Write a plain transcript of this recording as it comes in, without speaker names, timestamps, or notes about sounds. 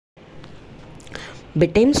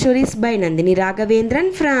Bedtime stories by Nandhini Ragavendiran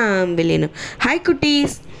from Villeneuve. Hi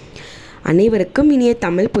குட்டீஸ், அனைவருக்கும் இனிய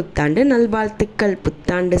தமிழ் புத்தாண்டு நல்வாழ்த்துக்கள்.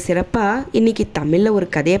 புத்தாண்டு சிறப்பாக இன்றைக்கி தமிழில் ஒரு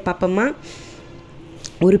கதையை பார்ப்போமா.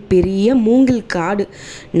 ஒரு பெரிய மூங்கில் காடு,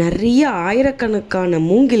 நிறைய ஆயிரக்கணக்கான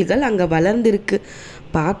மூங்கில்கள் அங்கே வளர்ந்துருக்கு.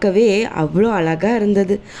 பார்க்கவே அவ்வளோ அழகாக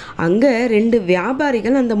இருந்தது. அங்கே 2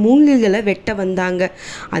 வியாபாரிகள் அந்த மூங்கில்களை வெட்ட வந்தாங்க.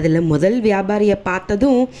 அதில் முதல் வியாபாரியை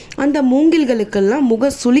பார்த்ததும் அந்த மூங்கில்களுக்கெல்லாம்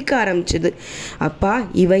முகம் சுளிக்க ஆரம்பிச்சுது. அப்பா,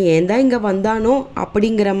 இவன் ஏன்தான் இங்கே வந்தானோ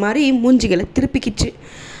அப்படிங்கிற மாதிரி மூஞ்சிகளை திருப்பிக்கிச்சு.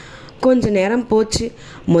 கொஞ்ச நேரம் போச்சு.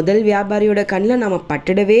 முதல் வியாபாரியோட கண்ணில் நம்ம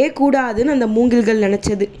பட்டுடவே கூடாதுன்னு அந்த மூங்கில்கள்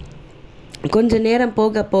நினச்சது. கொஞ்ச நேரம்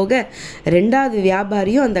போக போக 2வது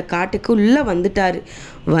வியாபாரியும் அந்த காட்டுக்கு உள்ளே வந்துட்டார்.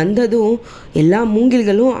 வந்ததும் எல்லா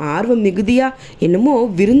மூங்கில்களும் ஆர்வம் மிகுதியாக என்னமோ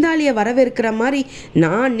விருந்தாளியை வரவேற்கிற மாதிரி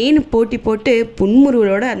நீன்னு போட்டி போட்டு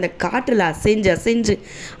புன்முறுவலோட அந்த காற்றில் அசைஞ்சு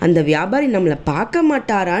அந்த வியாபாரி நம்மளை பார்க்க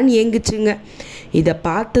மாட்டாரான்னு ஏங்குச்சுங்க. இதை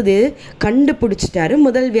பார்த்தது கண்டுபிடிச்சிட்டாரு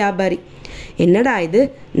முதல் வியாபாரி. என்னடா இது,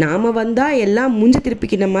 நாம் வந்தால் எல்லாம் மூஞ்சி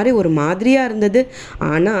திருப்பிக்கிற மாதிரி ஒரு மாதிரியாக இருந்தது,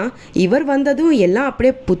 ஆனால் இவர் வந்ததும் எல்லாம்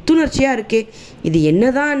அப்படியே புத்துணர்ச்சியாக இருக்கே, இது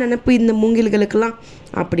என்னதான் நினப்பு இந்த மூங்கில்களுக்கெல்லாம்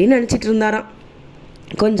அப்படின்னு நினச்சிட்டு இருந்தாராம்.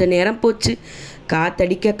 கொஞ்ச நேரம் போச்சு.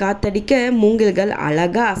 காத்தடிக்க மூங்கில்கள்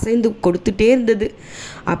அழகாக அசைந்து கொடுத்துட்டே இருந்தது.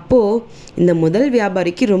 அப்போது இந்த முதல்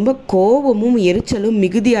வியாபாரிக்கு ரொம்ப கோபமும் எரிச்சலும்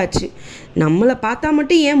மிகுதியாச்சு. நம்மளை பார்த்தா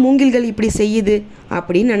மட்டும் ஏன் மூங்கில்கள் இப்படி செய்யுது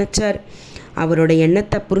அப்படின்னு நினச்சார். அவரோட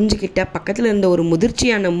எண்ணத்தை புரிஞ்சுக்கிட்ட பக்கத்தில் இருந்த ஒரு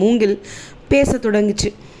முதிர்ச்சியான மூங்கில் பேச தொடங்குச்சு.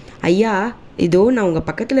 ஐயா, இதோ நான் உங்கள்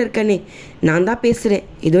பக்கத்தில் இருக்கனே, நான் தான் பேசுகிறேன்,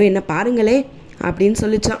 இதோ என்ன பாருங்களே அப்படின்னு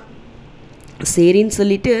சொல்லிச்சான். சரின்னு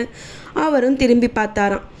சொல்லிட்டு அவரும் திரும்பி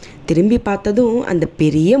பார்த்தாராம். திரும்பி பார்த்ததும் அந்த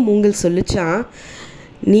பெரிய மூங்கில் சொல்லிச்சான்,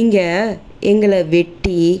 நீங்கள் எங்களை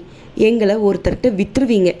வெட்டி எங்களை ஒருத்தர்கிட்ட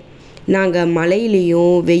விற்றுருவீங்க. நாங்கள்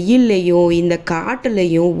மழையிலையும் வெயில்லையும் இந்த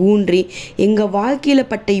காட்டுலையும் ஊன்றி எங்கள் வாழ்க்கையில்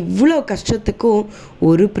பட்ட இவ்வளோ கஷ்டத்துக்கும்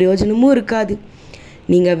ஒரு பிரயோஜனமும் இருக்காது.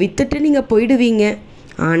 நீங்கள் விற்றுட்டு நீங்கள் போயிடுவீங்க.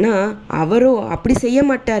 ஆனால் அவரோ அப்படி செய்ய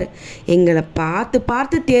மாட்டார். எங்களை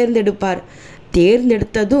பார்த்து தேர்ந்தெடுப்பார்.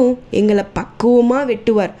 தேர்ந்தெடுத்ததும் எங்களை பக்குவமாக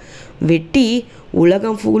வெட்டுவார். வெட்டி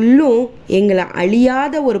உலகம் ஃபுல்லும் எங்களை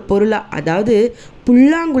அழியாத ஒரு பொருளாக, அதாவது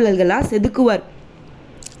புல்லாங்குழல்களாக செதுக்குவார்.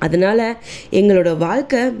 அதனால் எங்களோட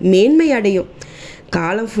வாழ்க்கை மேன்மை அடையும்.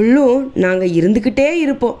 காலம் ஃபுல்லும் நாங்கள் இருந்துக்கிட்டே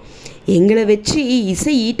இருப்போம். எங்களை வச்சு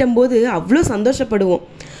இசை ஈட்டும்போது அவ்வளோ சந்தோஷப்படுவோம்.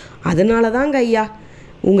 அதனால தாங்க ஐயா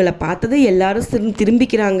உங்களை பார்த்தது எல்லாரும்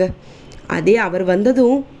திரும்பிக்கிறாங்க. அதே அவர்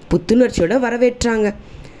வந்ததும் புத்துணர்ச்சியோட வரவேற்றாங்க.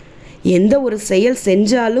 எந்த ஒரு செயல்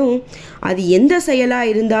செஞ்சாலும் அது எந்த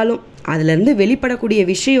செயலாக இருந்தாலும் அதிலேருந்து வெளிப்படக்கூடிய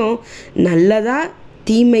விஷயம் நல்லதா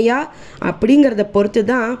தீமையா அப்படிங்கிறத பொறுத்து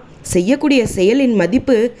தான் செய்யக்கூடிய செயலின்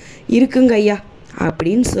மதிப்பு இருக்குங்க ஐயா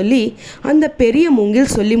அப்படின்னு சொல்லி அந்த பெரிய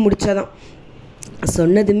மூங்கில் சொல்லி முடித்ததாம்.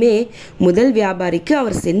 சொன்னதுமே முதல் வியாபாரிக்கு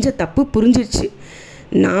அவர் செஞ்ச தப்பு புரிஞ்சிருச்சு.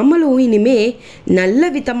 நாமளும் இனிமே நல்ல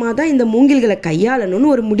விதமாக தான் இந்த மூங்கில்களை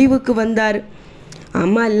கையாளணும்னு ஒரு முடிவுக்கு வந்தார்.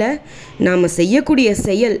 ஆமாம் இல்லை, நாம் செய்யக்கூடிய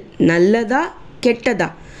செயல் நல்லதா கெட்டதா,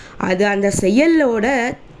 அது அந்த செயலோட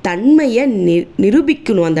தன்மையை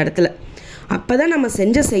நிரூபிக்கணும் அந்த இடத்துல. அப்போ தான் நம்ம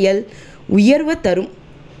செஞ்ச செயல் உயர்வை தரும்.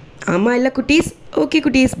 ஆமாம் இல்லை குட்டீஸ்? ஓகே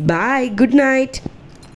குட்டீஸ், பாய், குட் நைட்.